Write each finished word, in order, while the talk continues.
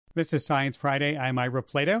This is Science Friday. I'm Ira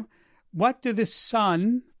Plato. What do the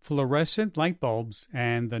sun, fluorescent light bulbs,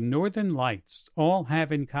 and the northern lights all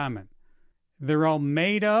have in common? They're all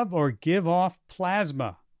made of or give off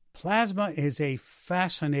plasma. Plasma is a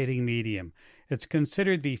fascinating medium. It's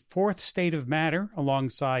considered the fourth state of matter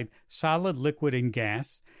alongside solid, liquid, and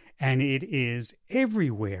gas, and it is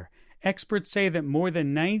everywhere. Experts say that more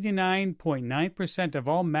than 99.9% of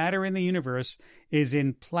all matter in the universe is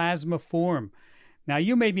in plasma form. Now,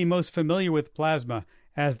 you may be most familiar with plasma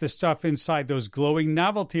as the stuff inside those glowing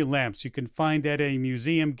novelty lamps you can find at a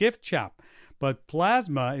museum gift shop. But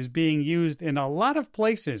plasma is being used in a lot of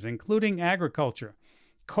places, including agriculture.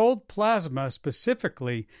 Cold plasma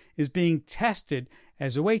specifically is being tested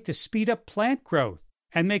as a way to speed up plant growth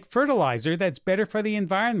and make fertilizer that's better for the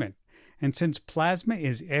environment. And since plasma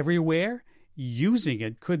is everywhere, using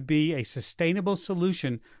it could be a sustainable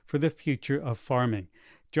solution for the future of farming.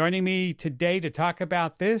 Joining me today to talk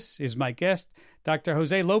about this is my guest, Dr.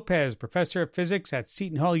 Jose Lopez, professor of physics at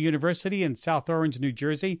Seton Hall University in South Orange, New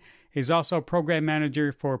Jersey. He's also program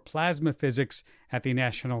manager for plasma physics at the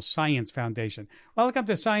National Science Foundation. Welcome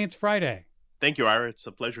to Science Friday. Thank you, Ira. It's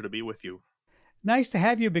a pleasure to be with you. Nice to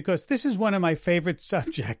have you because this is one of my favorite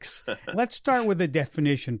subjects. Let's start with a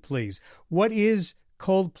definition, please. What is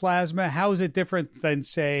cold plasma? How is it different than,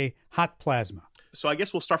 say, hot plasma? So I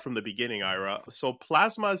guess we'll start from the beginning, Ira. So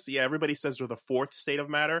plasmas, everybody says they're the fourth state of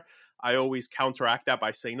matter. I always counteract that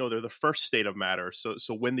by saying, no, they're the first state of matter. So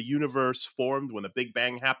when the universe formed, when the Big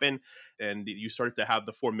Bang happened, and you started to have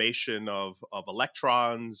the formation of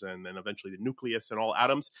electrons and then eventually the nucleus and all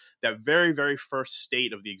atoms, that very, very first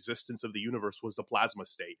state of the existence of the universe was the plasma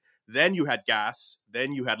state. Then you had gas,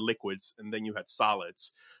 then you had liquids, and then you had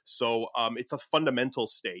solids. So it's a fundamental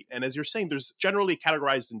state. And as you're saying, there's generally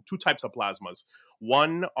categorized in two types of plasmas.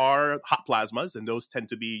 One are hot plasmas, and those tend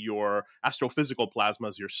to be your astrophysical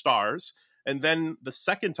plasmas, your stars. And then the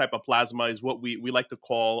second type of plasma is what we like to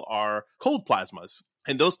call our cold plasmas.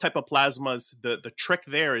 And those type of plasmas, the trick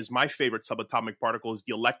there is my favorite subatomic particle is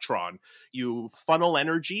the electron. You funnel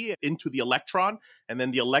energy into the electron, and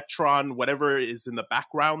then the electron, whatever is in the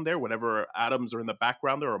background there, whatever atoms are in the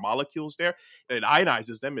background there or molecules there, it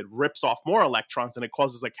ionizes them, it rips off more electrons, and it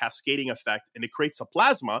causes a cascading effect, and it creates a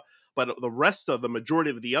plasma. But the rest of the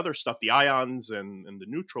majority of the other stuff, the ions and the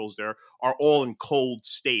neutrals there, are all in cold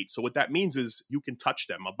state. So what that means is you can touch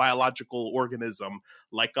them. A biological organism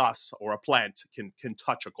like us or a plant can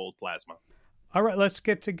touch a cold plasma. All right, let's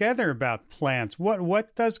get together about plants.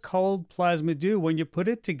 What does cold plasma do when you put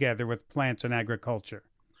it together with plants in agriculture?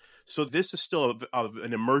 So this is still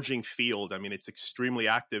an emerging field. I mean, it's extremely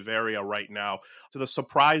active area right now. To the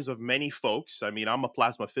surprise of many folks, I mean, I'm a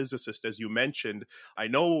plasma physicist, as you mentioned. I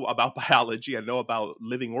know about biology, I know about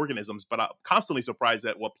living organisms, but I'm constantly surprised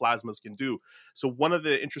at what plasmas can do. So one of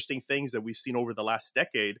the interesting things that we've seen over the last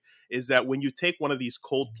decade is that when you take one of these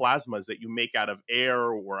cold plasmas that you make out of air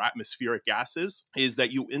or atmospheric gases, is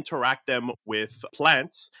that you interact them with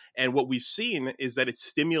plants. And what we've seen is that it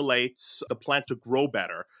stimulates the plant to grow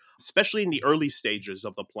better, especially in the early stages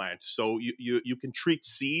of the plant. So you can treat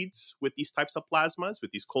seeds with these types of plasmas,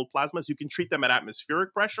 with these cold plasmas. You can treat them at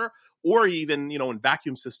atmospheric pressure or even, in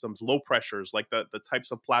vacuum systems, low pressures, like the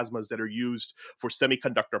types of plasmas that are used for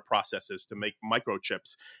semiconductor processes to make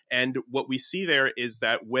microchips. And what we see there is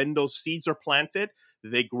that when those seeds are planted,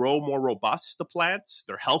 they grow more robust, the plants,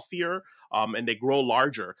 they're healthier, and they grow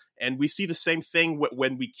larger. And we see the same thing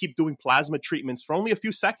when we keep doing plasma treatments for only a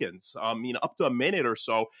few seconds, up to a minute or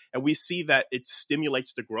so. And we see that it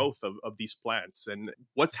stimulates the growth of these plants. And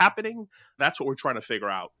what's happening? That's what we're trying to figure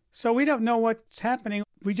out. So we don't know what's happening.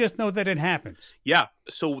 We just know that it happens. Yeah.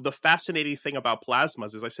 So the fascinating thing about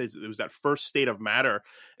plasmas, as I said, it was that first state of matter,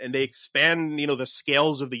 and they expand, the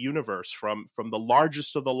scales of the universe from the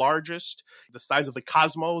largest of the largest, the size of the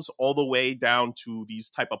cosmos, all the way down to these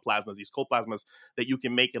type of plasmas, these cold plasmas that you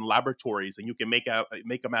can make in laboratories, and you can make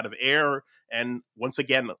them out of air. And once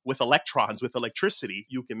again, with electrons, with electricity,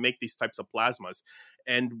 you can make these types of plasmas.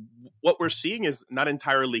 And what we're seeing is not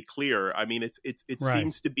entirely clear. I mean, it Right.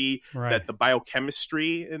 seems to be Right. that the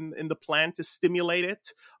biochemistry in the plant is stimulated.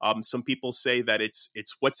 Some people say that it's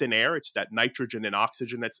what's in air. It's that nitrogen and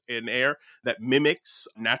oxygen that's in air that mimics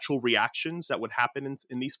natural reactions that would happen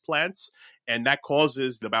in these plants. And that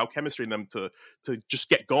causes the biochemistry in them to just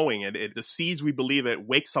get going. And the seeds, we believe, it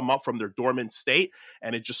wakes them up from their dormant state,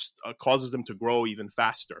 and it just causes them to grow even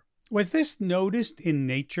faster. Was this noticed in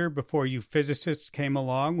nature before you physicists came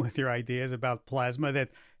along with your ideas about plasma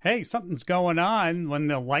that, hey, something's going on when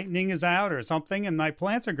the lightning is out or something and my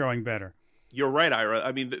plants are growing better? You're right, Ira.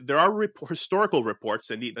 I mean, there are historical reports,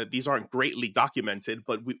 and these aren't greatly documented,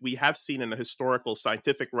 but we have seen in the historical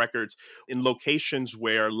scientific records in locations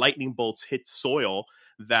where lightning bolts hit soil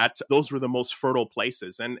that those were the most fertile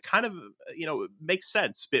places. And kind of, makes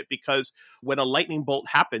sense because when a lightning bolt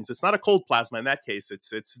happens, it's not a cold plasma in that case.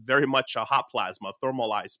 It's very much a hot plasma,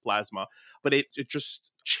 thermalized plasma, but it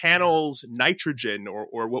just channels nitrogen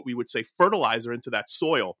or what we would say fertilizer into that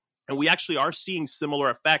soil. And we actually are seeing similar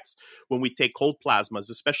effects when we take cold plasmas,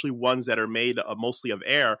 especially ones that are made mostly of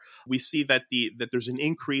air. We see that there's an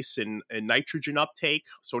increase in nitrogen uptake.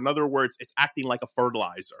 So in other words, it's acting like a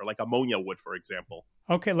fertilizer, like ammonia would, for example.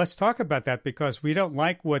 Okay, let's talk about that because we don't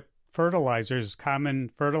like what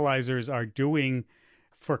common fertilizers are doing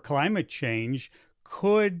for climate change.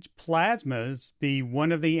 Could plasmas be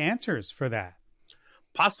one of the answers for that?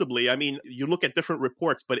 Possibly. I mean, you look at different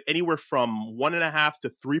reports, but anywhere from 1.5% to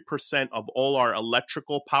 3% of all our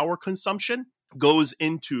electrical power consumption goes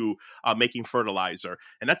into making fertilizer.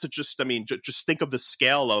 And that's just think of the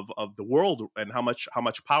scale of the world and how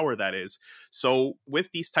much power that is. So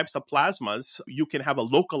with these types of plasmas, you can have a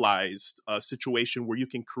localized situation where you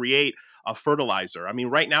can create a fertilizer. I mean,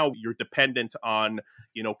 right now you're dependent on,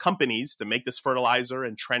 companies to make this fertilizer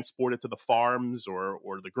and transport it to the farms or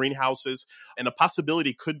the greenhouses. And the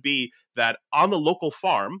possibility could be that on the local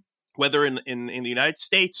farm, whether in the United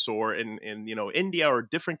States or in India or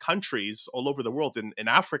different countries all over the world, in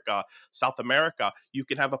Africa, South America, you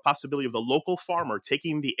can have a possibility of the local farmer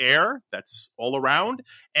taking the air that's all around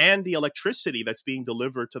and the electricity that's being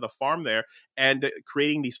delivered to the farm there and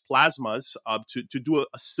creating these plasmas to do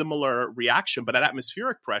a similar reaction, but at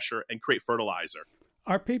atmospheric pressure and create fertilizer.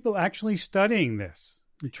 Are people actually studying this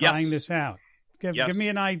and trying this out? Give me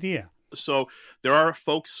an idea. So there are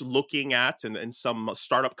folks looking at and some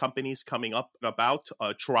startup companies coming up and about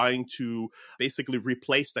trying to basically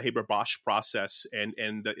replace the Haber-Bosch process and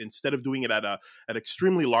instead of doing it at an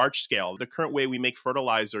extremely large scale. The current way we make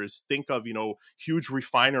fertilizers, think of huge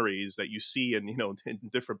refineries that you see in in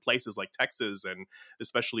different places like Texas and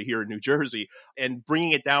especially here in New Jersey, and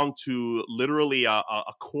bringing it down to literally a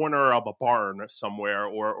corner of a barn somewhere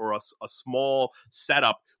or a small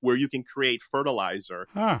setup where you can create fertilizer.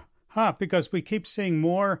 Because we keep seeing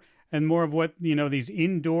more and more of what, these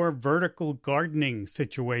indoor vertical gardening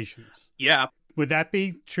situations. Yeah. Would that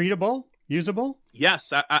be treatable, usable?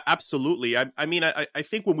 Yes, absolutely. I mean, I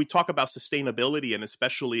think when we talk about sustainability and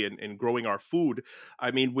especially in growing our food,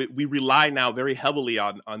 I mean, we rely now very heavily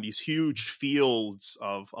on these huge fields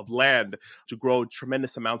of land to grow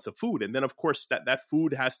tremendous amounts of food. And then, of course, that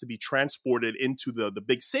food has to be transported into the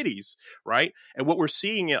big cities, right? And what we're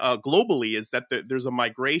seeing globally is that there's a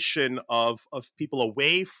migration of people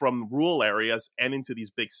away from rural areas and into these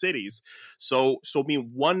big cities. So I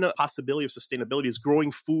mean, one possibility of sustainability is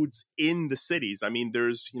growing foods in the cities. I mean,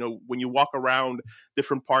 there's, when you walk around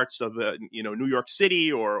different parts of, New York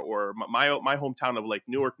City or my hometown of like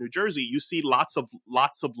Newark, New Jersey, you see lots of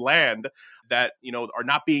land that, are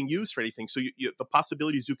not being used for anything. So the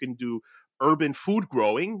possibilities you can do urban food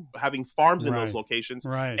growing, having farms in those locations.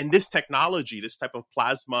 Right. And this technology, this type of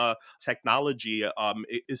plasma technology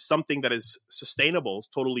is something that is sustainable,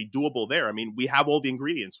 totally doable there. I mean, we have all the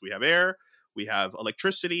ingredients. We have air, we have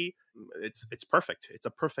electricity. It's perfect. It's a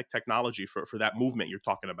perfect technology for that movement you're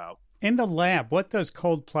talking about. In the lab, what does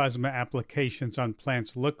cold plasma applications on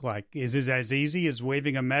plants look like? Is it as easy as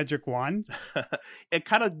waving a magic wand? It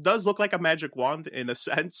kind of does look like a magic wand in a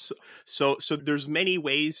sense. So there's many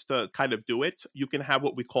ways to kind of do it. You can have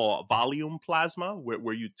what we call a volume plasma,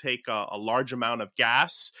 where you take a large amount of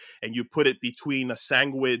gas and you put it between a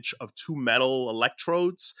sandwich of two metal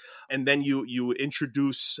electrodes, and then you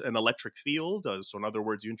introduce an electric field. So in other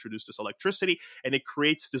words, you introduce this electricity, and it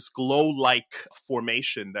creates this glow-like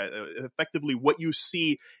formation that effectively what you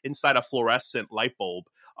see inside a fluorescent light bulb.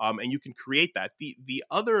 And you can create that. The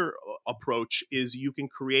other approach is you can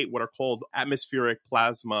create what are called atmospheric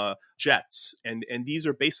plasma jets. And these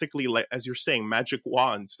are basically, like, as you're saying, magic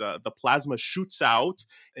wands. The plasma shoots out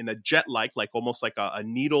in a jet-like, like almost like a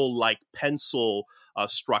needle-like pencil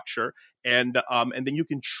structure. And then you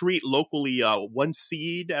can treat locally one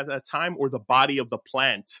seed at a time or the body of the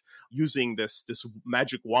plant using this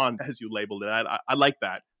magic wand, as you labeled it. I like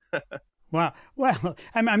that. Wow. Well,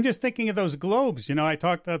 I'm just thinking of those globes, I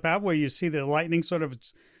talked about where you see the lightning sort of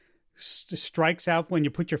strikes out when you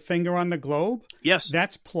put your finger on the globe. Yes.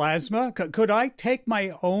 That's plasma. Could I take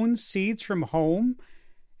my own seeds from home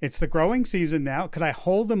It's the growing season now. Could I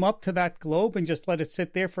hold them up to that globe and just let it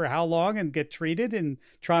sit there for how long and get treated and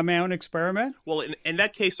try my own experiment? Well, in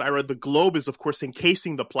that case, Ira, the globe is, of course,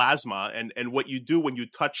 encasing the plasma. And what you do when you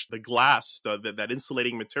touch the glass, that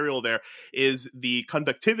insulating material there, is the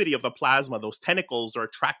conductivity of the plasma. Those tentacles are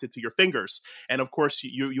attracted to your fingers. And, of course,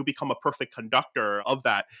 you become a perfect conductor of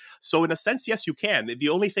that. So, in a sense, yes, you can. The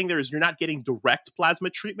only thing there is you're not getting direct plasma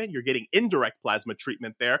treatment. You're getting indirect plasma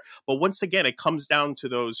treatment there. But once again, it comes down to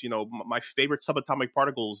those, my favorite subatomic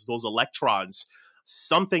particles, those electrons.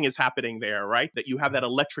 Something is happening there, right? That you have that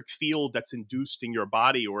electric field that's induced in your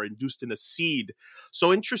body or induced in a seed.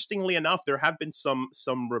 So interestingly enough, there have been some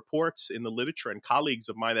reports in the literature and colleagues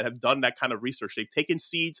of mine that have done that kind of research. They've taken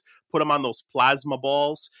seeds, put them on those plasma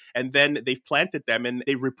balls, and then they've planted them. And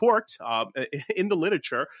they report in the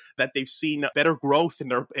literature that they've seen better growth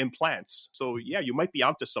in plants. So yeah, you might be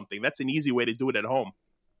onto something. That's an easy way to do it at home.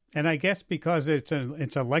 And I guess because it's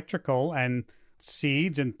electrical and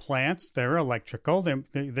seeds and plants, they're electrical.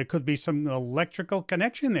 There could be some electrical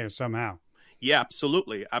connection there somehow. Yeah,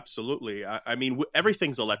 absolutely. Absolutely. I mean,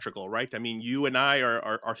 everything's electrical, right? I mean, you and I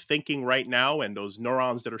are thinking right now, and those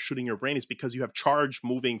neurons that are shooting your brain is because you have charge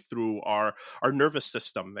moving through our nervous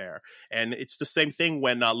system there. And it's the same thing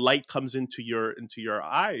when light comes into your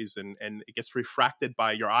eyes and it gets refracted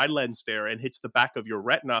by your eye lens there and hits the back of your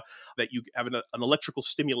retina, that you have an electrical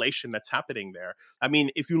stimulation that's happening there. I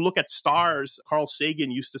mean, if you look at stars, Carl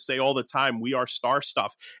Sagan used to say all the time, we are star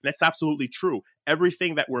stuff. And that's absolutely true.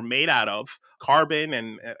 Everything that we're made out of, carbon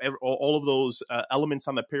and all of those elements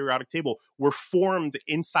on the periodic table, were formed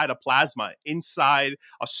inside a plasma, inside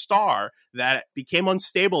a star that became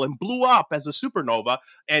unstable and blew up as a supernova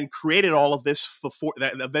and created all of this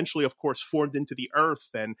that eventually, of course, formed into the Earth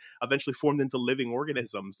and eventually formed into living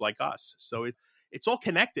organisms like us. So it's all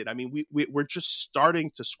connected. I mean, we're just starting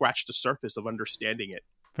to scratch the surface of understanding it.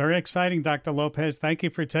 Very exciting, Dr. Lopez. Thank you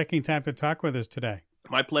for taking time to talk with us today.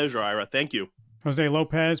 My pleasure, Ira. Thank you. Jose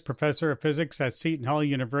Lopez, professor of physics at Seton Hall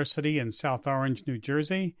University in South Orange, New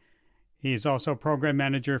Jersey. He is also program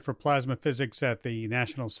manager for plasma physics at the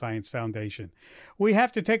National Science Foundation. We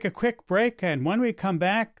have to take a quick break, and when we come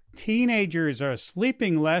back, teenagers are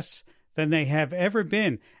sleeping less than they have ever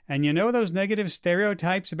been. And you know those negative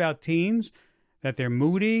stereotypes about teens, that they're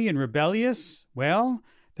moody and rebellious? Well,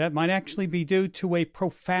 that might actually be due to a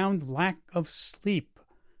profound lack of sleep.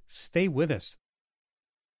 Stay with us.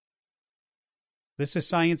 This is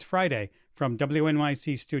Science Friday from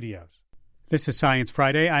WNYC Studios. This is Science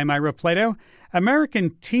Friday. I'm Ira Plato.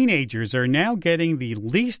 American teenagers are now getting the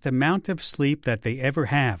least amount of sleep that they ever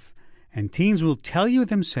have. And teens will tell you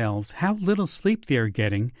themselves how little sleep they're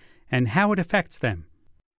getting and how it affects them.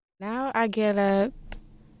 Now I get up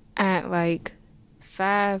at like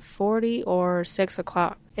 5:40 or 6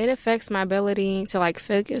 o'clock. It affects my ability to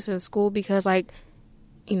focus in school because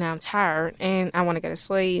I'm tired and I want to go to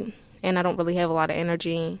sleep. And I don't really have a lot of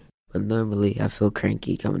energy. But normally I feel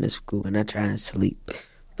cranky coming to school and I try and sleep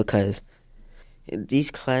because these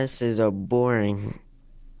classes are boring.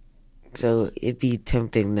 So it'd be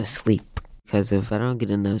tempting to sleep. Because if I don't get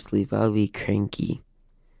enough sleep, I'll be cranky.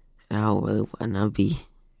 And I'll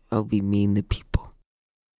be mean to people.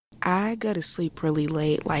 I go to sleep really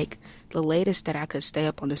late. The latest that I could stay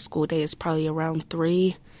up on the school day is probably around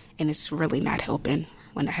 3. And it's really not helping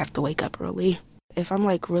when I have to wake up early. If I'm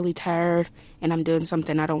really tired and I'm doing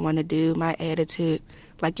something I don't want to do, my attitude,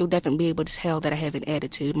 you'll definitely be able to tell that I have an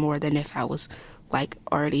attitude more than if I was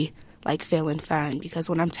already feeling fine. Because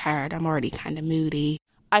when I'm tired, I'm already kind of moody.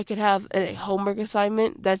 I could have a homework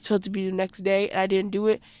assignment that's supposed to be the next day and I didn't do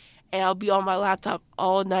it. And I'll be on my laptop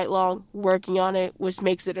all night long working on it, which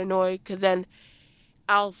makes it annoying because then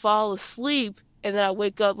I'll fall asleep and then I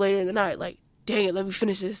wake up later in the night dang it, let me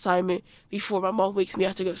finish this assignment before my mom wakes me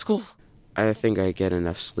up to go to school. I think I get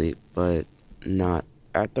enough sleep, but not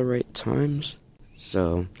at the right times.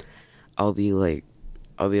 So I'll be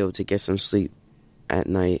able to get some sleep at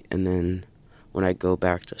night, and then when I go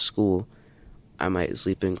back to school, I might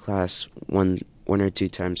sleep in class one or two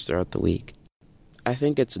times throughout the week. I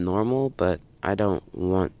think it's normal, but I don't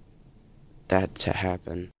want that to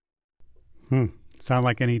happen. Sound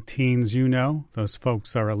like any teens you know? Those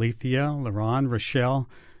folks are Alethea, LaRon, Rochelle,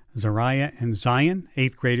 Zariah, and Zion,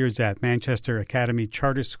 8th graders at Manchester Academy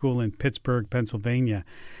Charter School in Pittsburgh, Pennsylvania.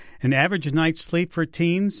 An average night's sleep for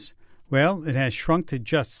teens, well, it has shrunk to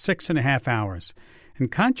just 6.5 hours.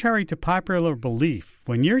 And contrary to popular belief,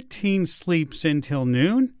 when your teen sleeps until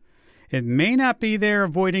noon, it may not be they're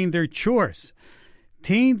avoiding their chores.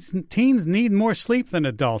 Teens need more sleep than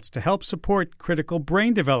adults to help support critical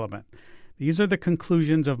brain development. These are the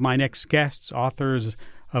conclusions of my next guests, authors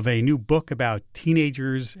of a new book about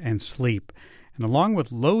teenagers and sleep. And along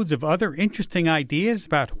with loads of other interesting ideas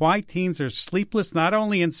about why teens are sleepless not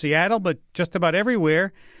only in Seattle but just about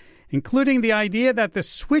everywhere, including the idea that the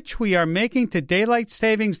switch we are making to daylight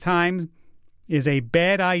savings time is a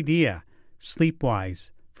bad idea, sleep-wise,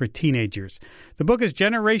 for teenagers. The book is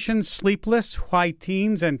Generation Sleepless, Why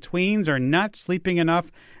Teens and Tweens Are Not Sleeping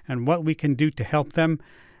Enough and What We Can Do to Help Them.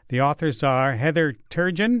 The authors are Heather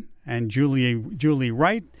Turgeon and Julie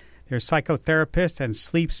Wright. They're psychotherapists and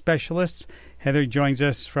sleep specialists. Heather joins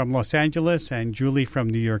us from Los Angeles and Julie from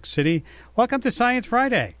New York City. Welcome to Science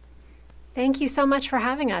Friday. Thank you so much for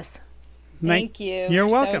having us. Thank you. You're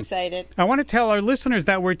welcome. So excited. I want to tell our listeners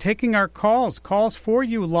that we're taking our calls for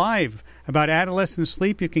you live about adolescent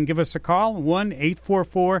sleep. You can give us a call,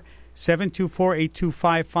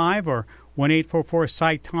 1-844-724-8255 or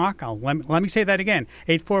 1-844-PSY-TALK. Let me say that again,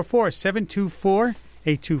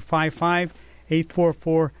 844-724-8255,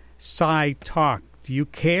 844-PSY-TALK. Do you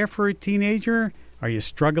care for a teenager? Are you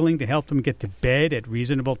struggling to help them get to bed at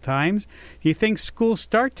reasonable times? Do you think school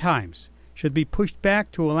start times should be pushed back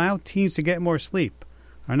to allow teens to get more sleep?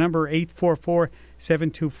 Our number,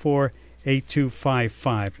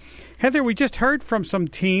 844-724-8255. Heather, we just heard from some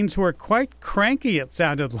teens who are quite cranky, it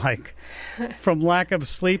sounded like, from lack of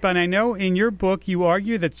sleep. And I know in your book you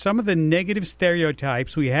argue that some of the negative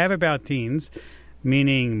stereotypes we have about teens,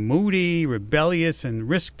 meaning moody, rebellious, and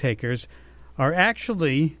risk-takers, are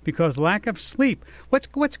actually because lack of sleep.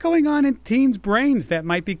 What's going on in teens' brains that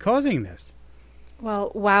might be causing this?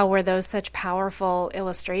 Well, wow, were those such powerful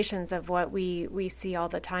illustrations of what we see all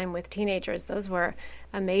the time with teenagers. Those were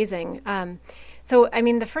amazing.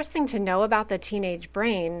 The first thing to know about the teenage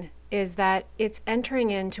brain is that it's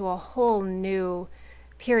entering into a whole new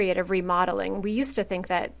period of remodeling. We used to think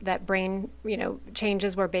that brain,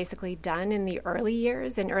 changes were basically done in the early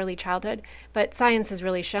years, in early childhood, but science has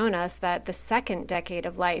really shown us that the second decade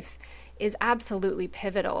of life is absolutely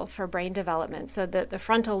pivotal for brain development. So the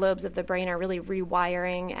frontal lobes of the brain are really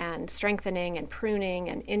rewiring and strengthening and pruning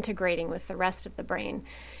and integrating with the rest of the brain.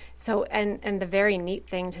 So, and the very neat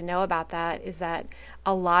thing to know about that is that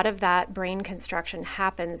a lot of that brain construction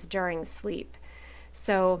happens during sleep.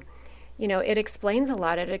 So, it explains a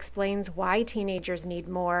lot. It explains why teenagers need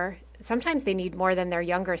more. Sometimes they need more than their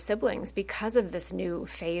younger siblings because of this new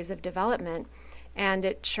phase of development. And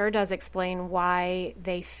it sure does explain why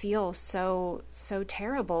they feel so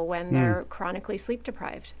terrible when they're chronically sleep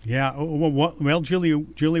deprived. Yeah. Well,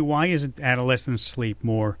 Julie, why is adolescent sleep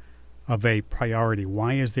more of a priority?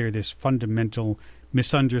 Why is there this fundamental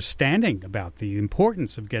misunderstanding about the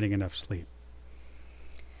importance of getting enough sleep?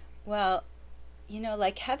 Well,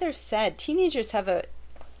 like Heather said, teenagers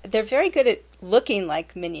they're very good at looking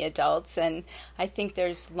like mini adults, and I think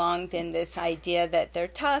there's long been this idea that they're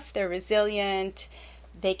tough, they're resilient,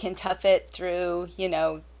 they can tough it through,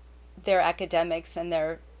 their academics and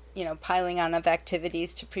their, piling on of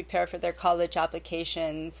activities to prepare for their college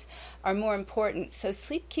applications are more important. So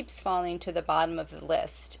sleep keeps falling to the bottom of the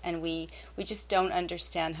list, and we just don't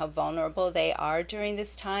understand how vulnerable they are during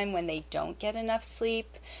this time when they don't get enough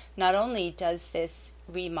sleep. Not only does this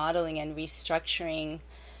remodeling and restructuring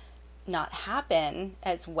not happen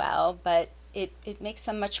as well, but it makes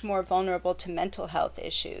them much more vulnerable to mental health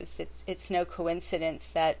issues. It's no coincidence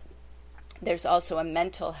that there's also a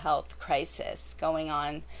mental health crisis going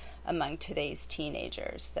on among today's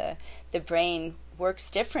teenagers. The brain works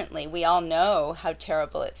differently. We all know how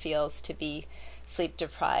terrible it feels to be sleep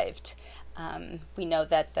deprived. We know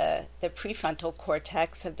that the prefrontal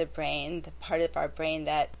cortex of the brain, the part of our brain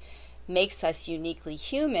that makes us uniquely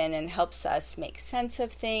human and helps us make sense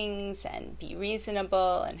of things and be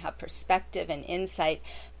reasonable and have perspective and insight,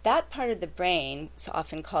 that part of the brain, it's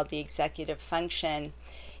often called the executive function,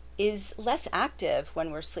 is less active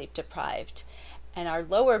when we're sleep deprived. And our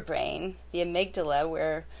lower brain, the amygdala,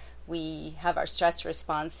 where we have our stress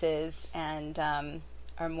responses and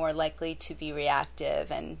are more likely to be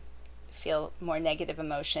reactive and feel more negative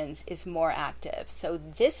emotions, is more active. So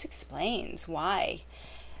this explains why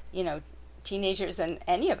teenagers and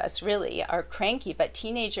any of us really are cranky, but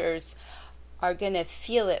teenagers are going to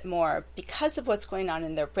feel it more because of what's going on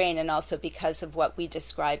in their brain and also because of what we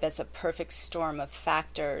describe as a perfect storm of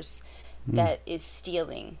factors that is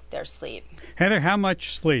stealing their sleep. Heather, how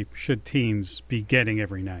much sleep should teens be getting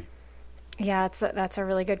every night? Yeah, that's a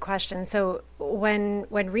really good question. So when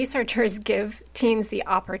researchers give teens the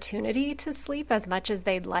opportunity to sleep as much as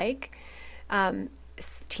they'd like,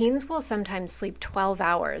 teens will sometimes sleep 12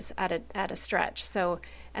 hours at a stretch. So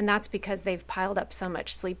And that's because they've piled up so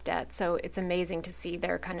much sleep debt. So it's amazing to see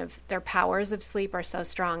their powers of sleep are so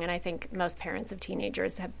strong. And I think most parents of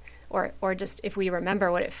teenagers have, or just if we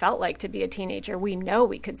remember what it felt like to be a teenager, we know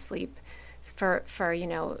we could sleep for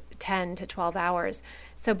 10 to 12 hours.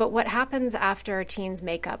 So, but what happens after teens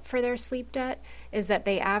make up for their sleep debt is that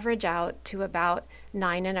they average out to about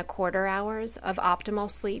 9.25 hours of optimal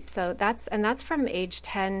sleep. So that's from age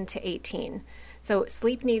 10 to 18. So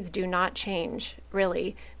sleep needs do not change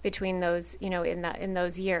really between those, in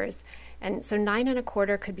those years. And so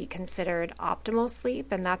 9.25 could be considered optimal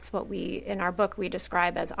sleep. And that's what in our book, we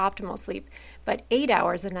describe as optimal sleep. But 8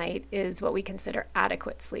 hours a night is what we consider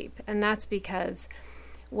adequate sleep. And that's because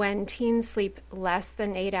when teens sleep less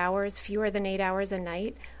than 8 hours, fewer than 8 hours a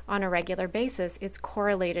night on a regular basis, it's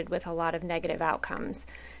correlated with a lot of negative outcomes.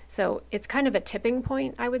 So it's kind of a tipping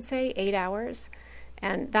point, I would say, 8 hours.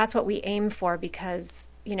 And that's what we aim for because,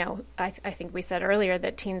 I think we said earlier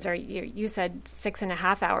that teens are, you said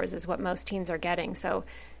 6.5 hours is what most teens are getting. So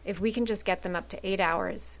if we can just get them up to 8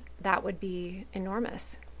 hours, that would be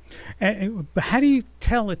enormous. But how do you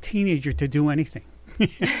tell a teenager to do anything?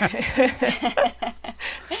 It's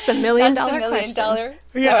the million-dollar question.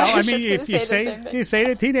 Yeah, I mean, if you say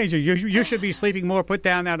to a teenager, you should be sleeping more. Put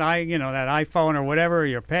down that that iPhone or whatever, or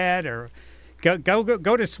your pad, or go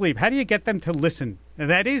to sleep. How do you get them to listen?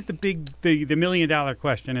 That is the million-dollar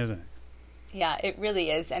question, isn't it? Yeah, it really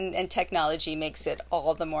is. And technology makes it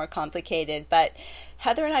all the more complicated. But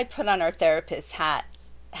Heather and I put on our therapist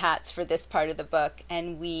hats for this part of the book,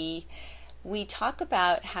 and we talk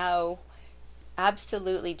about how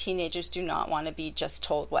absolutely teenagers do not want to be just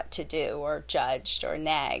told what to do or judged or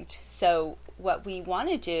nagged. So what we want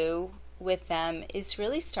to do with them is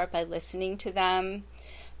really start by listening to them,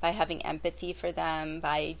 by having empathy for them,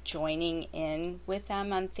 by joining in with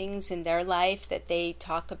them on things in their life that they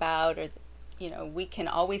talk about, or we can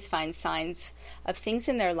always find signs of things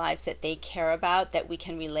in their lives that they care about that we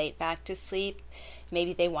can relate back to sleep.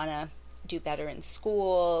 Maybe they want to do better in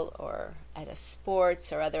school or at a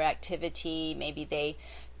sports or other activity. Maybe they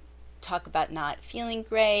talk about not feeling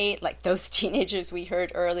great, like those teenagers we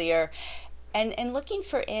heard earlier, and looking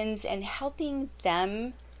for ins and helping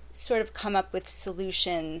them sort of come up with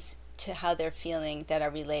solutions to how they're feeling that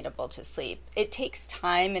are relatable to sleep. It takes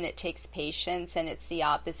time and it takes patience, and it's the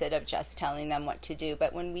opposite of just telling them what to do.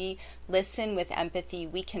 But when we listen with empathy,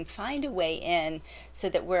 we can find a way in so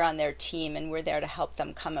that we're on their team and we're there to help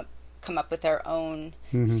them come up with their own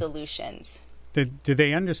solutions. Do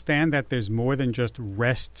they understand that there's more than just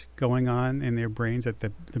rest going on in their brains, that the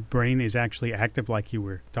brain is actually active like you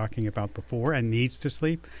were talking about before and needs to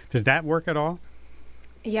sleep? Does that work at all?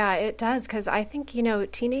 Yeah, it does, because I think,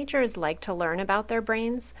 teenagers like to learn about their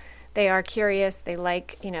brains. They are curious. They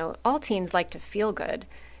like, all teens like to feel good,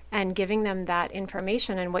 and giving them that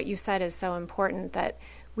information. And what you said is so important, that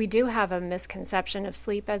we do have a misconception of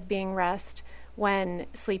sleep as being rest when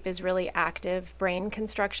sleep is really active brain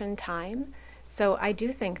construction time. So I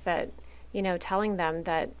do think that, telling them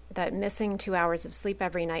that missing 2 hours of sleep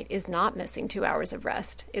every night is not missing 2 hours of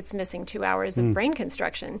rest. It's missing 2 hours of brain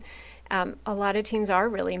construction. A lot of teens are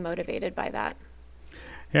really motivated by that.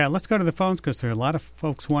 Yeah, let's go to the phones because there are a lot of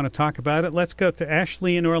folks who want to talk about it. Let's go to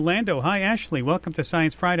Ashley in Orlando. Hi, Ashley. Welcome to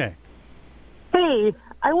Science Friday. Hey,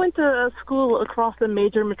 I went to a school across a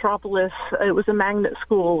major metropolis. It was a magnet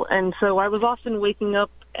school, and so I was often waking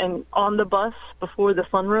up and on the bus before the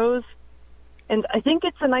sun rose. And I think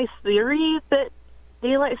it's a nice theory that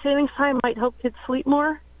daylight savings time might help kids sleep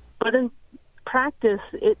more, but in practice,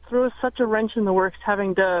 it throws such a wrench in the works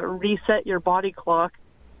having to reset your body clock.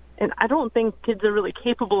 And I don't think kids are really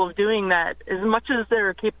capable of doing that as much as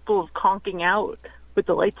they're capable of conking out with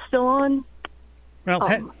the lights still on.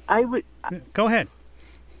 Well, I would go ahead.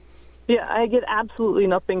 Yeah, I get absolutely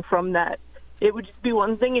nothing from that. It would just be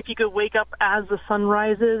one thing if you could wake up as the sun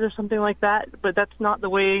rises or something like that, but that's not the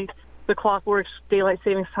way the clock works, daylight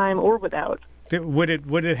savings time or without. Would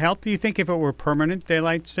it help, do you think, if it were permanent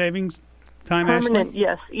daylight savings time, Permanent, Ashley?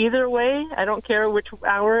 yes. Either way, I don't care which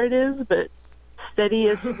hour it is, but steady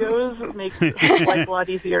as it goes makes life a lot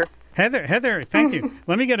easier. Heather, thank you.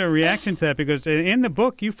 Let me get a reaction to that, because in the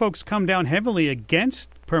book, you folks come down heavily against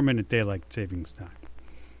permanent daylight savings time,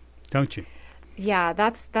 don't you? Yeah,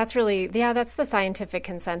 that's the scientific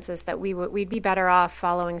consensus, that we'd be better off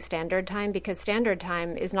following standard time, because standard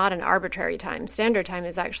time is not an arbitrary time. Standard time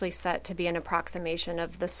is actually set to be an approximation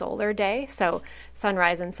of the solar day. So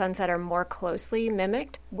sunrise and sunset are more closely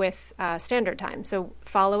mimicked with standard time. So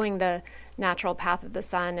following the natural path of the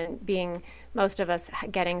sun and being most of us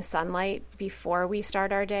getting sunlight before we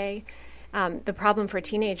start our day. The problem for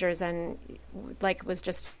teenagers, and like was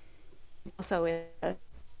just also in the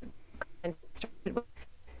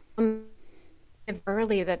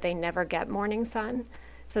early that they never get morning sun.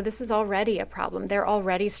 So this is already a problem. They're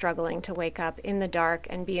already struggling to wake up in the dark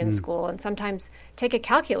and be in school and sometimes take a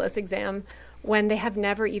calculus exam when they have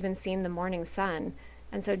never even seen the morning sun.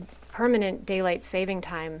 And so permanent daylight saving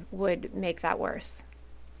time would make that worse.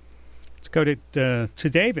 Let's go to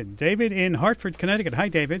David. David in Hartford, Connecticut. Hi,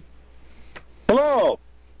 David. Hello.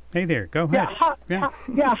 Hey there. Go ahead.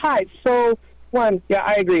 Hi. So,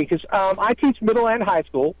 I agree, because I teach middle and high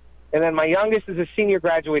school, and then my youngest is a senior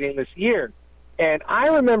graduating this year. And I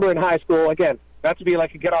remember in high school, again, not to be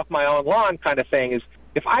like a get off my own lawn kind of thing, is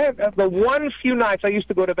if I have the one few nights I used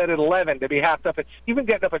to go to bed at 11 to be half up at, even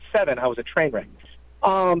getting up at 7, I was a train wreck.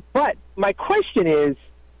 But my question is,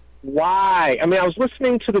 why? I mean, I was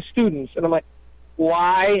listening to the students, and I'm like,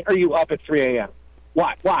 why are you up at 3 a.m.?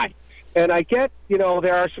 Why? And I get,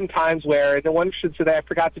 there are some times where the one should say, I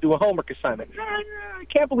forgot to do a homework assignment. I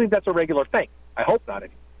can't believe that's a regular thing. I hope not.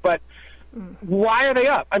 But why are they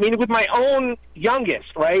up? I mean, with my own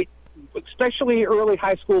youngest, right, especially early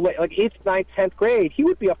high school, like 8th, 9th, 10th grade, he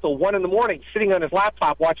would be up till 1 in the morning sitting on his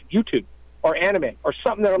laptop watching YouTube or anime or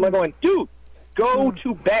something that I'm like going, dude, go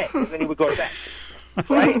to bed. And then he would go to bed.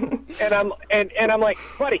 Right? And I'm like,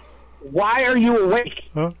 buddy, why are you awake?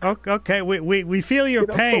 Okay, we feel your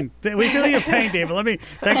pain. We feel your pain, David.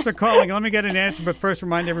 Thanks for calling. Let me get an answer, but first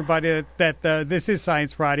remind everybody that this is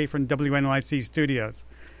Science Friday from WNYC Studios.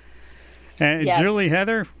 And yes. Julie,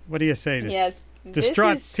 Heather, what do you say to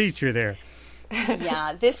distraught teacher there?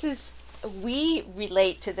 Yeah, we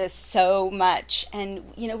relate to this so much. And,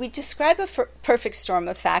 we describe a perfect storm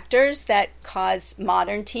of factors that cause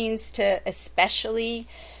modern teens to especially,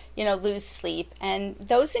 lose sleep. And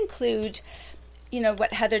those include,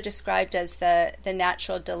 what Heather described as the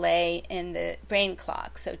natural delay in the brain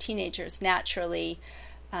clock. So teenagers naturally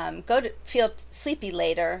feel sleepy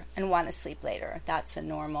later and want to sleep later. That's a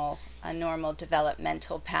normal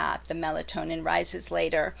developmental path. The melatonin rises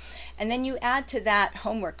later. And then you add to that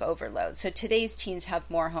homework overload. So today's teens have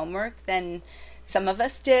more homework than some of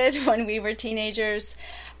us did when we were teenagers.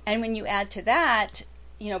 And when you add to that,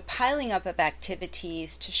 piling up of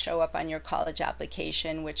activities to show up on your college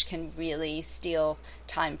application, which can really steal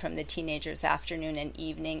time from the teenager's afternoon and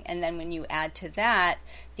evening. And then when you add to that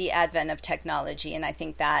the advent of technology, and I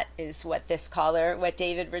think that is what this caller, what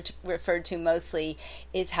David referred to mostly,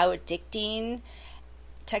 is how addicting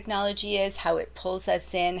technology is, how it pulls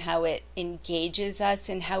us in, how it engages us,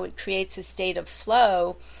 and how it creates a state of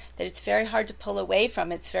flow that it's very hard to pull away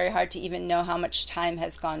from. It's very hard to even know how much time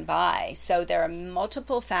has gone by. So there are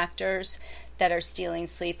multiple factors that are stealing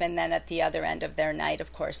sleep, and then at the other end of their night,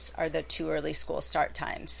 of course, are the too early school start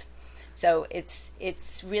times. So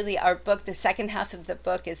it's really our book. The second half of the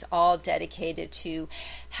book is all dedicated to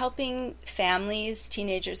helping families,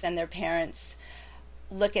 teenagers, and their parents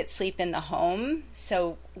look at sleep in the home.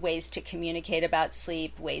 So ways to communicate about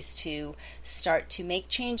sleep, ways to start to make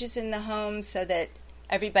changes in the home so that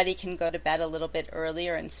everybody can go to bed a little bit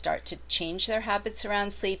earlier and start to change their habits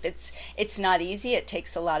around sleep. It's not easy. It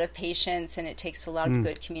takes a lot of patience, and it takes a lot of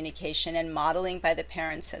good communication and modeling by the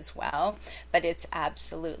parents as well. But it's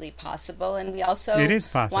absolutely possible. And we also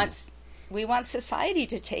want society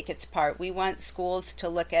to take its part. We want schools to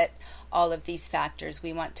look at all of these factors.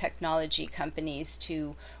 We want technology companies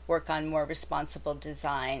to work on more responsible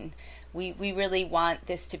design. We really want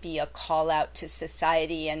this to be a call out to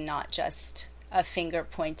society and not just a finger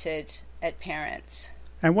pointed at parents.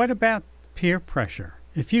 And what about peer pressure?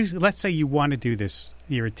 If let's say you want to do this,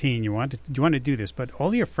 you're a teen, you want to do this, but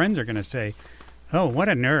all your friends are going to say, "Oh, what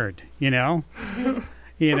a nerd,"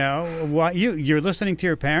 What you're listening to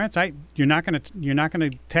your parents. You're not going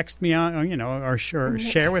to text me on, or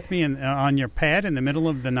share with me on your pad in the middle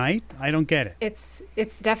of the night. I don't get it.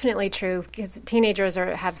 It's definitely true, because teenagers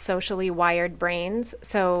have socially wired brains,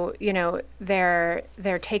 so they're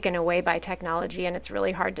taken away by technology, and it's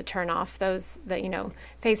really hard to turn off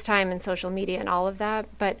FaceTime and social media and all of that.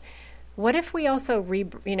 But what if we also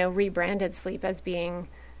rebranded sleep as being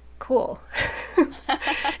cool?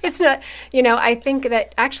 It's not, I think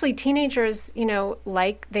that actually teenagers,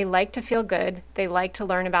 they like to feel good. They like to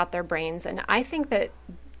learn about their brains. And I think that,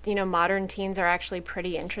 modern teens are actually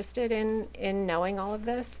pretty interested in knowing all of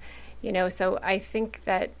this, so I think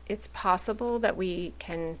that it's possible that we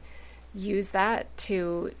can use that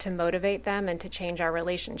to motivate them and to change our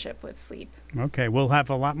relationship with sleep. Okay, we'll have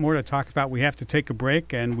a lot more to talk about. We have to take a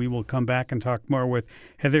break, and we will come back and talk more with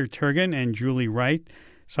Heather Turgan and Julie Wright,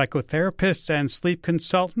 psychotherapists and sleep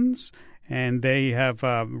consultants, and they have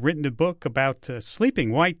written a book about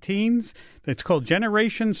sleeping white teens. It's called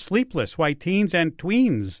Generation Sleepless, Why Teens and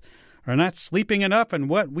Tweens are not sleeping enough and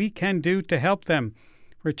what we can do to help them.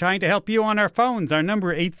 We're trying to help you on our phones. Our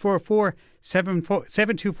number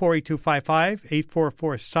 844-724-8255,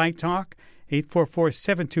 844-SciTalk,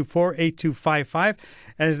 844-724-8255.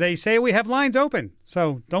 As they say, we have lines open,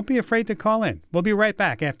 so don't be afraid to call in. We'll be right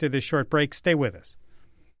back after this short break. Stay with us.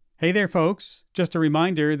 Hey there, folks. Just a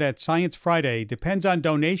reminder that Science Friday depends on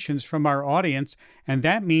donations from our audience, and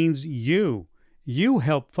that means you. You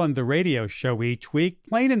help fund the radio show each week,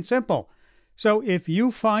 plain and simple. So if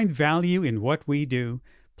you find value in what we do,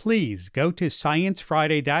 please go to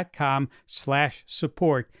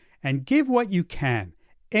sciencefriday.com/support and give what you can.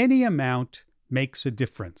 Any amount makes a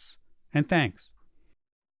difference. And thanks.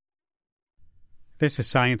 This is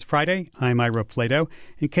Science Friday. I'm Ira Flatow.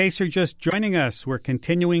 In case you're just joining us, we're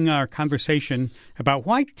continuing our conversation about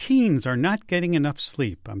why teens are not getting enough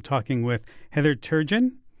sleep. I'm talking with Heather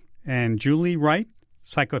Turgeon and Julie Wright,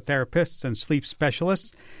 psychotherapists and sleep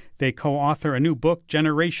specialists. They co-author a new book,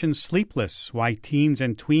 Generation Sleepless, Why Teens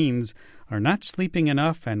and Tweens Are Not Sleeping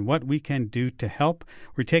Enough and What We Can Do to Help.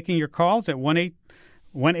 We're taking your calls at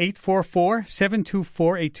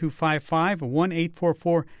 1-844-724-8255,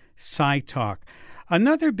 1-844-SciTalk.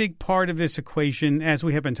 Another big part of this equation, as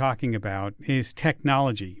we have been talking about, is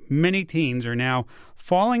technology. Many teens are now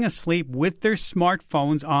falling asleep with their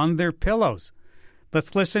smartphones on their pillows.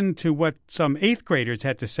 Let's listen to what some 8th graders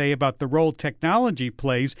had to say about the role technology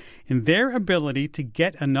plays in their ability to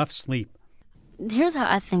get enough sleep. Here's how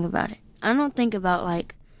I think about it. I don't think about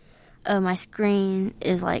my screen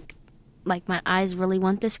is like my eyes really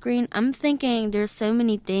want the screen. I'm thinking there's so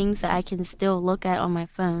many things that I can still look at on my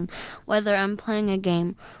phone, whether I'm playing a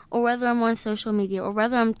game or whether I'm on social media or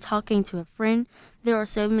whether I'm talking to a friend. There are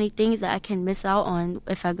so many things that I can miss out on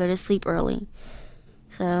if I go to sleep early.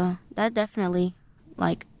 So that definitely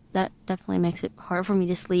makes it hard for me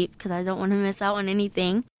to sleep because I don't want to miss out on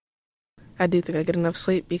anything. I do think I get enough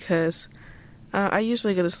sleep because I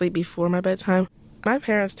usually go to sleep before my bedtime. My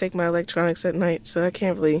parents take my electronics at night, so I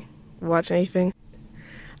can't really watch anything.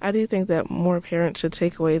 I do think that more parents should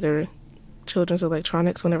take away their children's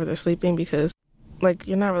electronics whenever they're sleeping because,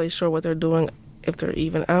 you're not really sure what they're doing, if they're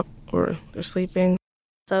even up or they're sleeping.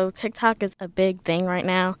 So TikTok is a big thing right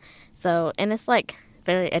now. And it's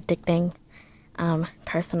very addicting,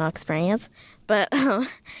 personal experience. But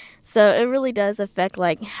so it really does affect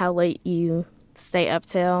how late you stay up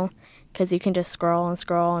till because you can just scroll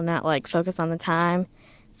and not focus on the time.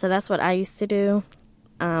 So that's what I used to do.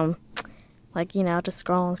 Just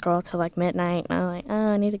scroll till midnight. And I'm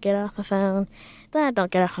I need to get off my phone. Then I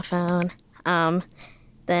don't get off my phone.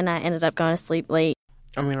 Then I ended up going to sleep late.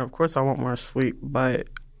 I mean, of course I want more sleep, but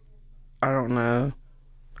I don't know.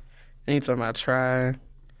 Anytime I try,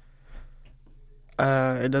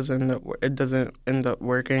 it doesn't end up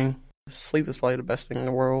working. Sleep is probably the best thing in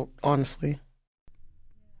the world, honestly.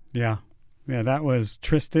 Yeah, that was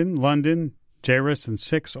Tristan, London, Jairus, and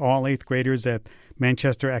 6, all 8th graders at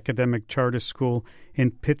Manchester Academic Charter School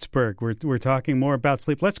in Pittsburgh. We're talking more about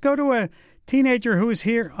sleep. Let's go to a teenager who is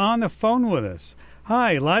here on the phone with us.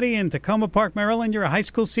 Hi, Lottie in Tacoma Park, Maryland. You're a high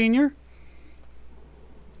school senior?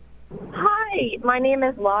 Hi, my name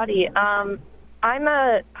is Lottie. I'm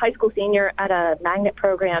a high school senior at a magnet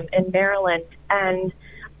program in Maryland, and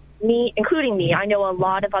including me, I know a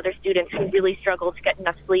lot of other students who really struggle to get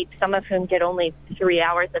enough sleep, some of whom get only 3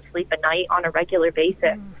 hours of sleep a night on a regular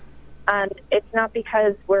basis. And it's not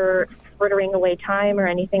because we're frittering away time or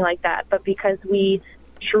anything like that, but because we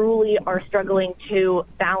truly are struggling to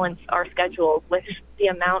balance our schedules with the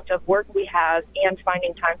amount of work we have and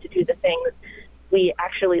finding time to do the things we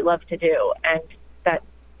actually love to do. And that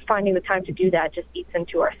finding the time to do that just eats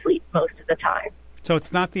into our sleep most of the time. So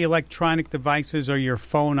it's not the electronic devices or your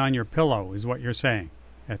phone on your pillow is what you're saying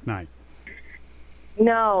at night?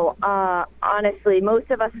 No, honestly,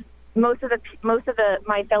 most of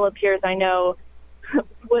my fellow peers I know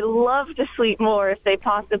would love to sleep more if they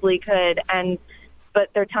possibly could,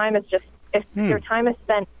 but their time is their time is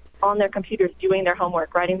spent on their computers doing their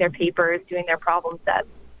homework, writing their papers, doing their problem sets.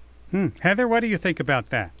 Heather, what do you think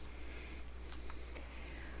about that?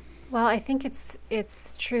 Well, I think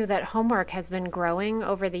it's true that homework has been growing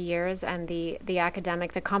over the years, and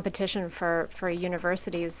the competition for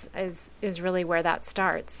universities is really where that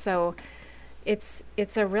starts. So it's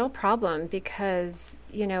a real problem because,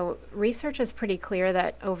 research is pretty clear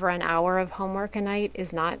that over an hour of homework a night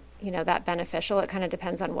is not, that beneficial. It kind of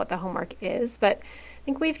depends on what the homework is. But I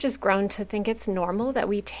think we've just grown to think it's normal that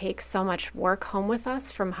we take so much work home with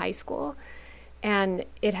us from high school. And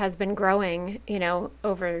it has been growing,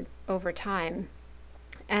 over time.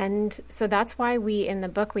 And so that's why in the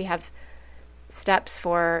book, we have steps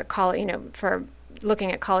for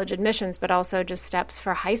looking at college admissions, but also just steps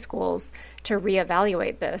for high schools to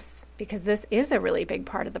reevaluate this, because this is a really big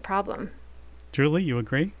part of the problem. Julie, you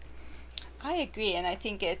agree? I agree, and I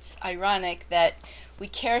think it's ironic that we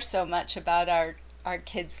care so much about our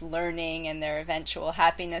kids learning and their eventual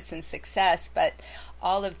happiness and success, but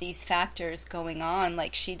all of these factors going on,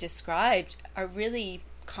 like she described, are really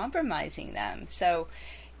compromising them. So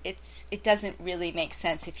it doesn't really make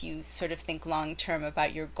sense if you sort of think long term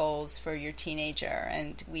about your goals for your teenager,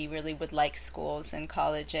 and we really would like schools and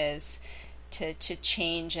colleges to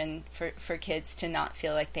change, and for kids to not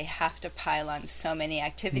feel like they have to pile on so many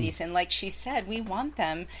activities. And like she said, we want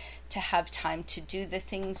them to have time to do the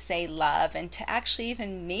things they love and to actually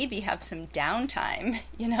even maybe have some downtime.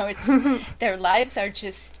 You know, it's their lives are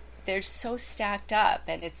just, they're so stacked up,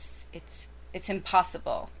 and it's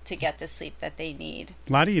impossible to get the sleep that they need.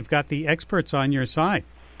 Lottie, you've got the experts on your side.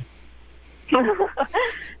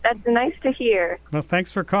 That's nice to hear. Well,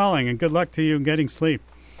 thanks for calling, and good luck to you in getting sleep.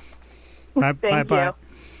 Thank Bye-bye.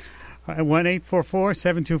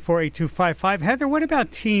 1-844-724-8255. Heather, what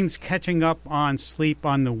about teens catching up on sleep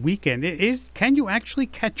on the weekend? Can you actually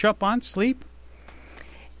catch up on sleep?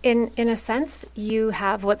 In a sense, you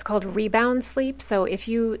have what's called rebound sleep. So if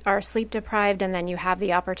you are sleep deprived and then you have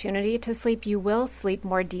the opportunity to sleep, you will sleep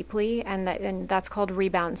more deeply, and that's called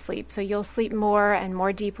rebound sleep. So you'll sleep more and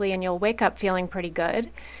more deeply, and you'll wake up feeling pretty good.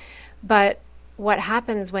 But what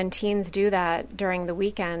happens when teens do that during the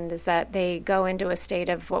weekend is that they go into a state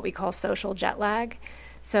of what we call social jet lag.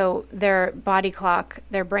 So their body clock,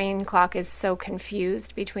 their brain clock is so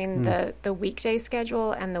confused between the weekday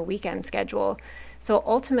schedule and the weekend schedule. So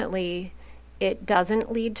ultimately, it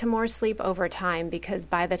doesn't lead to more sleep over time, because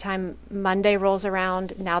by the time Monday rolls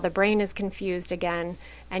around, now the brain is confused again,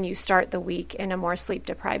 and you start the week in a more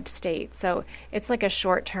sleep-deprived state. So it's like a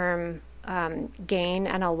short-term gain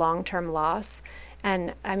and a long-term loss.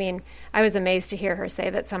 And I mean, I was amazed to hear her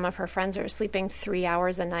say that some of her friends are sleeping 3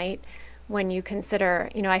 hours a night. When you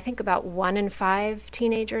consider, I think about 1 in 5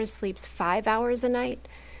 teenagers sleeps 5 hours a night.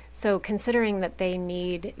 So considering that they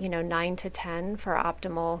need, 9 to 10 for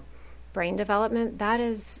optimal brain development, that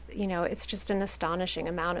is, it's just an astonishing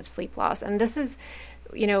amount of sleep loss. And this is,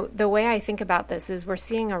 the way I think about this is we're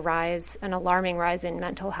seeing an alarming rise in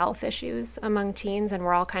mental health issues among teens, and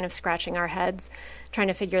we're all kind of scratching our heads trying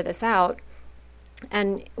to figure this out.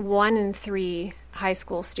 And 1 in 3 high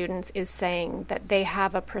school students is saying that they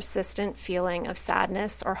have a persistent feeling of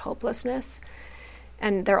sadness or hopelessness.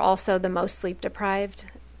 And they're also the most sleep-deprived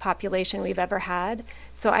population we've ever had.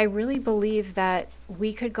 So I really believe that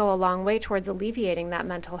we could go a long way towards alleviating that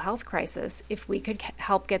mental health crisis if we could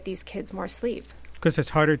help get these kids more sleep. Because it's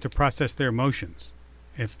harder to process their emotions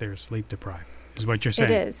if they're sleep-deprived, is what you're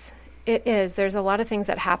saying. It is. There's a lot of things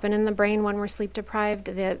that happen in the brain when we're sleep deprived.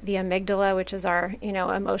 The amygdala, which is our,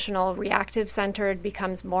 emotional reactive center,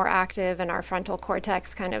 becomes more active, and our frontal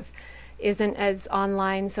cortex kind of isn't as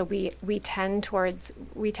online. So we tend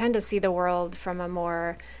to see the world from a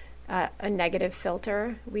more a negative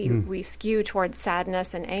filter. We skew towards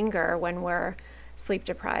sadness and anger when we're sleep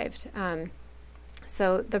deprived.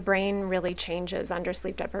 So the brain really changes under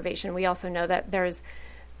sleep deprivation. We also know that there's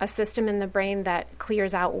a system in the brain that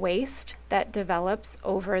clears out waste that develops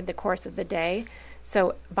over the course of the day.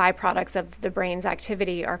 So byproducts of the brain's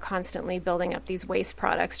activity are constantly building up these waste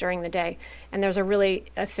products during the day. And there's a really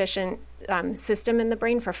efficient system in the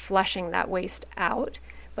brain for flushing that waste out,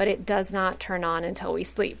 but it does not turn on until we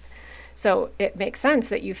sleep. So it makes sense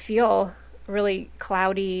that you feel really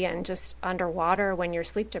cloudy and just underwater when you're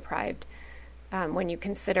sleep deprived, when you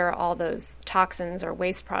consider all those toxins or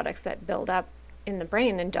waste products that build up in the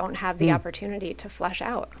brain and don't have the opportunity to flush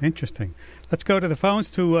out. Interesting. Let's go to the phones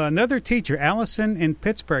to another teacher, Allison in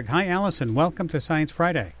Pittsburgh. Hi, Allison. Welcome to Science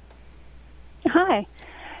Friday. Hi.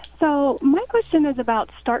 So my question is about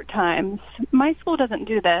start times. My school doesn't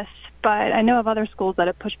do this, but I know of other schools that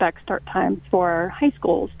have pushed back start times for high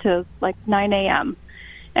schools to like 9 a.m.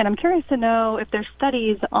 And I'm curious to know if there's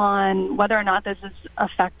studies on whether or not this is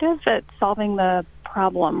effective at solving the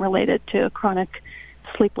problem related to chronic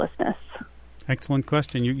sleeplessness. Excellent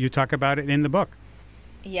question. You talk about it in the book.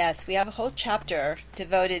 Yes, we have a whole chapter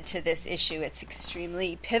devoted to this issue. It's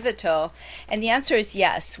extremely pivotal. And the answer is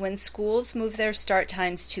yes. When schools move their start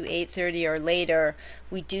times to 8:30 or later,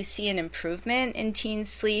 we do see an improvement in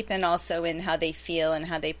teens' sleep and also in how they feel and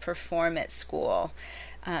how they perform at school.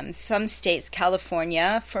 Some states,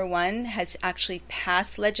 California, for one, has actually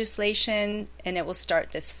passed legislation, and it will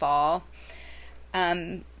start this fall.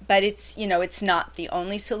 But it's not the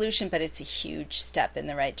only solution, but it's a huge step in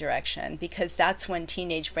the right direction, because that's when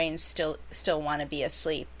teenage brains still want to be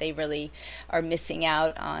asleep. They really are missing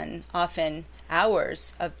out on often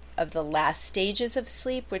hours of the last stages of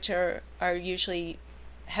sleep, which are usually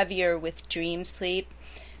heavier with dream sleep,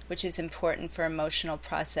 which is important for emotional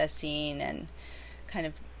processing and kind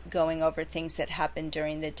of going over things that happen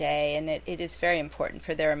during the day. And it is very important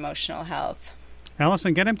for their emotional health.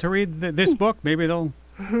 Allison, get him to read this book. Maybe they'll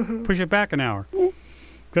push it back an hour.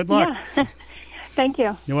 Good luck. Yeah. Thank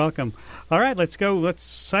you. You're welcome. All right, let's go. Let's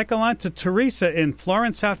cycle on to Teresa in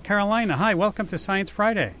Florence, South Carolina. Hi, welcome to Science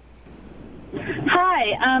Friday.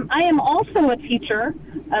 Hi, I am also a teacher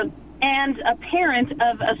and a parent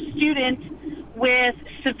of a student with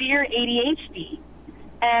severe ADHD.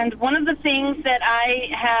 And one of the things that I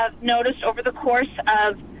have noticed over the course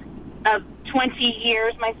of 20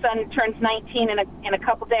 years, my son turns 19 in a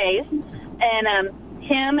couple days, and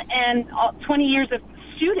him and 20 years of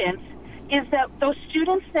students, is that those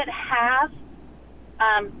students that have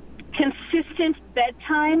consistent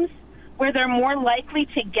bedtimes where they're more likely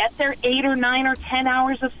to get their 8 or 9 or 10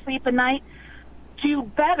 hours of sleep a night do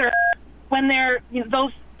better when they're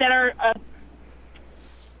those that are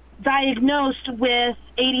diagnosed with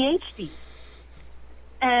ADHD.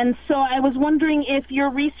 And so I was wondering if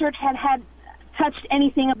your research had touched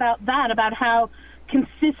anything about that, about how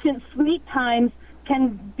consistent sleep times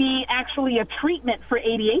can be actually a treatment for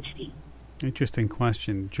ADHD. Interesting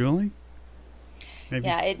question. Julie? Maybe.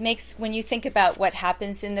 Yeah, it makes, when you think about what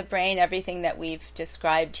happens in the brain, everything that we've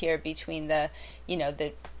described here between the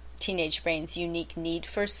teenage brain's unique need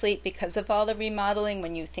for sleep because of all the remodeling,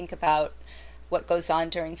 when you think about what goes on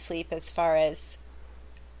during sleep as far as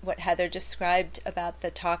what Heather described about the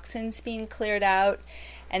toxins being cleared out.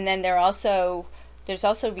 And then there's also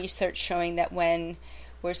research showing that when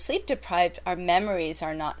we're sleep deprived, our memories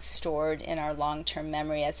are not stored in our long-term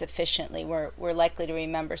memory as efficiently. We're likely to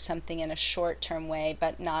remember something in a short-term way,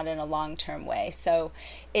 but not in a long-term way. So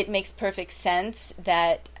it makes perfect sense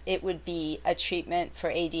that it would be a treatment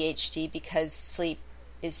for ADHD because sleep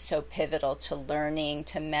is so pivotal to learning,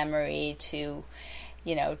 to memory, to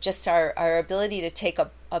just our ability to take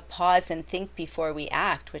a pause and think before we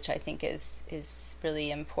act, which I think is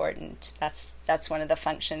really important. That's one of the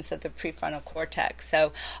functions of the prefrontal cortex.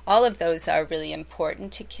 So all of those are really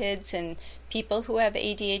important to kids and people who have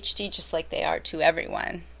ADHD, just like they are to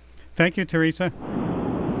everyone. Thank you, Teresa.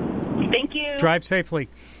 Thank you. Drive safely.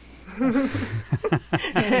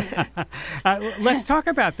 Let's talk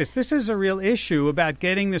about this. This is a real issue about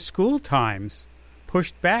getting the school times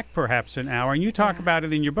pushed back perhaps an hour, and you talk about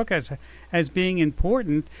it in your book as being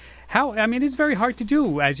important. It's very hard to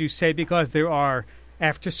do, as you say, because there are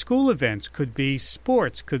after-school events, could be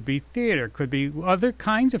sports, could be theater, could be other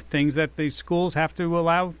kinds of things that the schools have to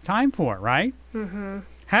allow time for, right? Mm-hmm.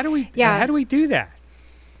 How do we do that?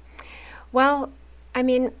 Well,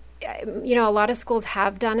 a lot of schools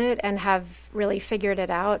have done it and have really figured it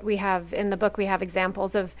out. In the book, we have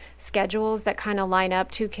examples of schedules that kind of line up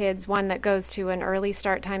two kids, one that goes to an early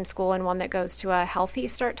start time school and one that goes to a healthy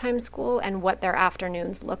start time school, and what their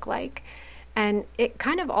afternoons look like. And it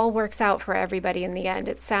kind of all works out for everybody in the end.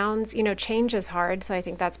 It sounds, change is hard. So I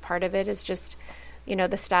think that's part of it, is just,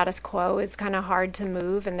 the status quo is kind of hard to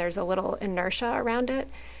move and there's a little inertia around it.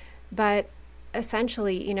 But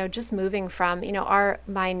essentially, just moving from,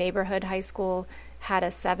 my neighborhood high school had a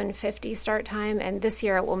 7:50 start time, and this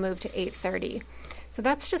year it will move to 8:30. So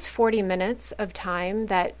that's just 40 minutes of time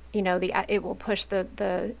that, it will push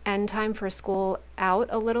the end time for school out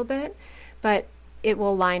a little bit, but it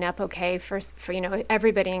will line up okay for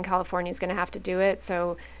everybody in California is going to have to do it.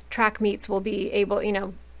 So track meets will be able,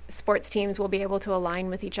 sports teams will be able to align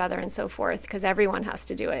with each other and so forth, because everyone has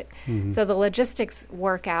to do it. Mm-hmm. So the logistics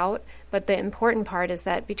work out, but the important part is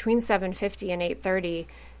that between 7:50 and 8:30,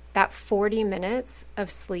 that 40 minutes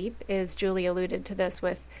of sleep is, Julie alluded to this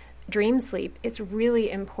with dream sleep, it's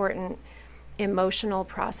really important emotional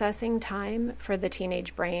processing time for the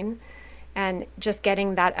teenage brain. And just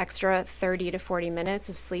getting that extra 30 to 40 minutes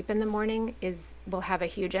of sleep in the morning will have a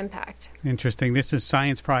huge impact. Interesting. This is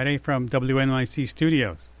Science Friday from WNYC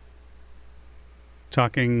Studios,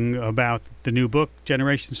 talking about the new book,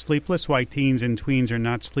 Generation Sleepless, Why Teens and Tweens Are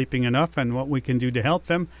Not Sleeping Enough, and what we can do to help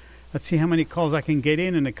them. Let's see how many calls I can get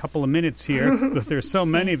in a couple of minutes here, because there's so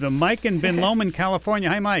many of them. Mike in Ben Lomond, California.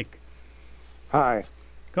 Hi, Mike. Hi.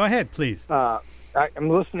 Go ahead, please. I'm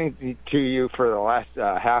listening to you for the last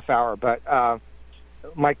half hour, but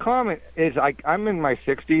my comment is I'm in my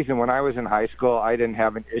 60s, and when I was in high school, I didn't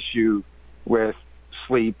have an issue with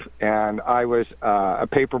sleep, and I was a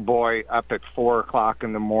paper boy up at 4 o'clock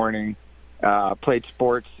in the morning, played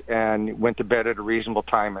sports, and went to bed at a reasonable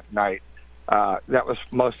time at night. That was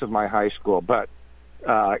most of my high school. But,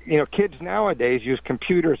 kids nowadays use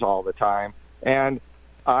computers all the time, and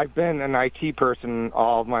I've been an IT person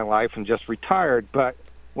all of my life and just retired, but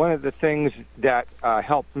one of the things that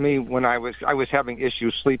helped me when I was having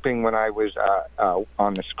issues sleeping when I was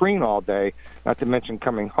on the screen all day, not to mention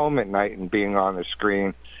coming home at night and being on the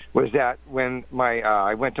screen, was that when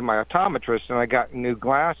I went to my optometrist and I got new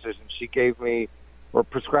glasses, and she gave me or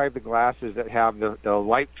prescribed the glasses that have the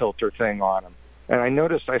light filter thing on them. And I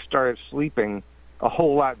noticed I started sleeping a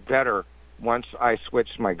whole lot better once I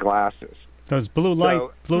switched my glasses. Those blue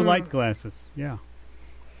light glasses, yeah.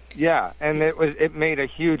 Yeah, and it made a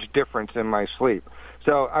huge difference in my sleep.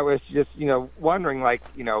 So I was just, wondering, like,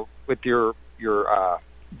 with your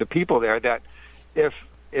the people there, that if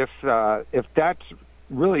that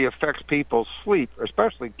really affects people's sleep,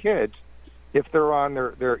 especially kids, if they're on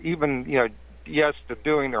their even, yes, they're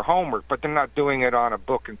doing their homework, but they're not doing it on a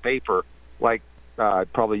book and paper like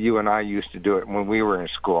probably you and I used to do it when we were in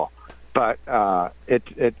school. But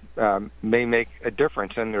it may make a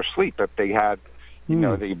difference in their sleep if they had,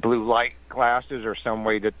 the blue light glasses or some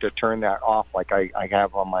way to turn that off like I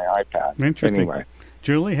have on my iPad. Interesting. Anyway.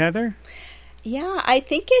 Julie, Heather? Yeah, I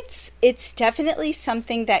think it's definitely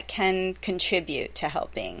something that can contribute to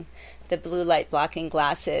helping the blue light blocking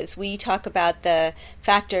glasses. We talk about the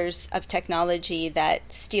factors of technology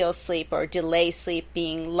that steal sleep or delay sleep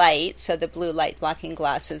being light, so the blue light blocking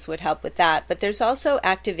glasses would help with that. But there's also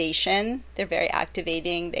activation. They're very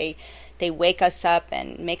activating. They wake us up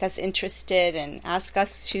and make us interested and ask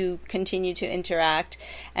us to continue to interact.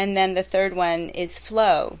 And then the third one is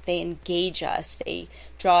flow. They engage us. They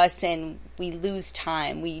draw us in. We lose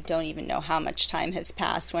time. We don't even know how much time has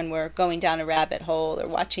passed when we're going down a rabbit hole or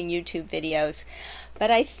watching YouTube videos.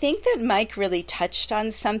 But I think that Mike really touched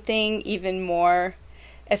on something even more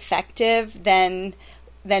effective than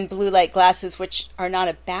blue light glasses, which are not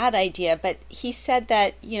a bad idea. But he said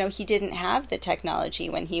that, he didn't have the technology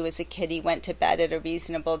when he was a kid. He went to bed at a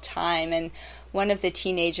reasonable time. And one of the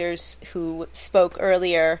teenagers who spoke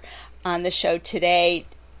earlier on the show today,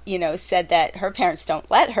 said that her parents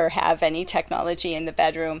don't let her have any technology in the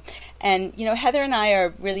bedroom. And, Heather and I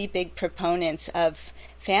are really big proponents of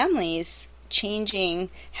families changing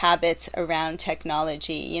habits around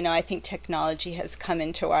technology. I think technology has come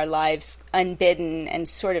into our lives unbidden and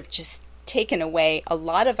sort of just taken away a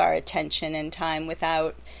lot of our attention and time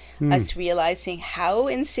without us realizing how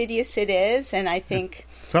insidious it is. And I think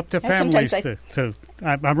it's up to families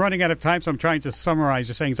I'm running out of time, so I'm trying to summarize.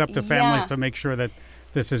 You're saying it's up to families to make sure that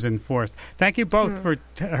this is enforced. Thank you both for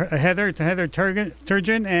Heather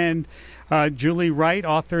Turgeon and Julie Wright,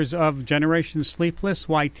 authors of Generation Sleepless,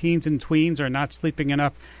 Why Teens and Tweens Are Not Sleeping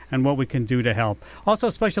Enough and What We Can Do to Help. Also,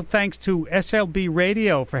 special thanks to SLB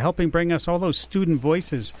Radio for helping bring us all those student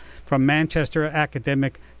voices from Manchester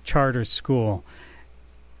Academic Charter School.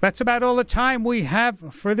 That's about all the time we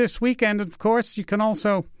have for this weekend. Of course, you can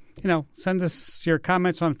also, send us your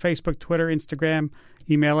comments on Facebook, Twitter, Instagram.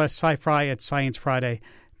 Email us,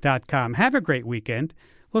 scifri@sciencefriday.com. Have a great weekend.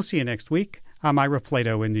 We'll see you next week. I'm Ira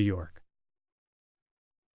Flato in New York.